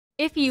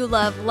If you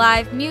love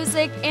live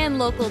music and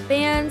local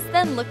bands,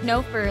 then look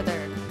no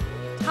further.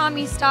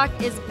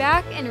 Tommystock is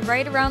back and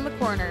right around the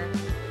corner.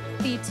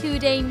 The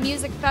two-day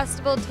music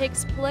festival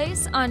takes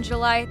place on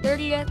July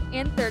 30th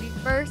and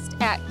 31st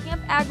at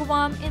Camp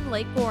Agawam in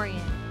Lake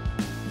Orion.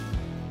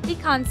 The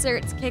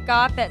concerts kick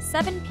off at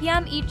 7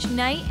 p.m. each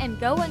night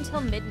and go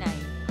until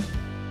midnight.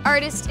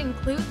 Artists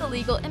include the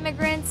Legal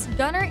Immigrants,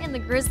 Gunner and the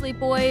Grizzly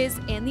Boys,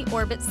 and the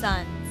Orbit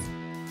Sons.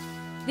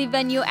 The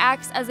venue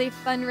acts as a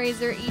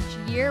fundraiser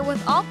each year,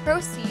 with all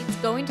proceeds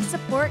going to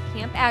support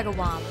Camp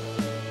Agawam.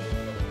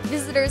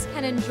 Visitors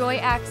can enjoy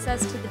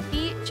access to the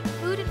beach,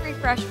 food and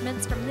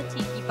refreshments from the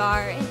tiki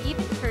bar, and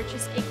even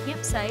purchase a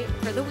campsite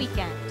for the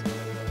weekend.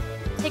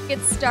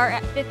 Tickets start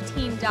at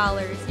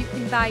 $15. You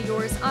can buy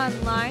yours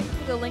online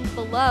through the link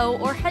below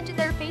or head to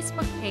their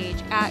Facebook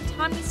page at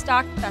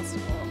Tommystock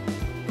Festival.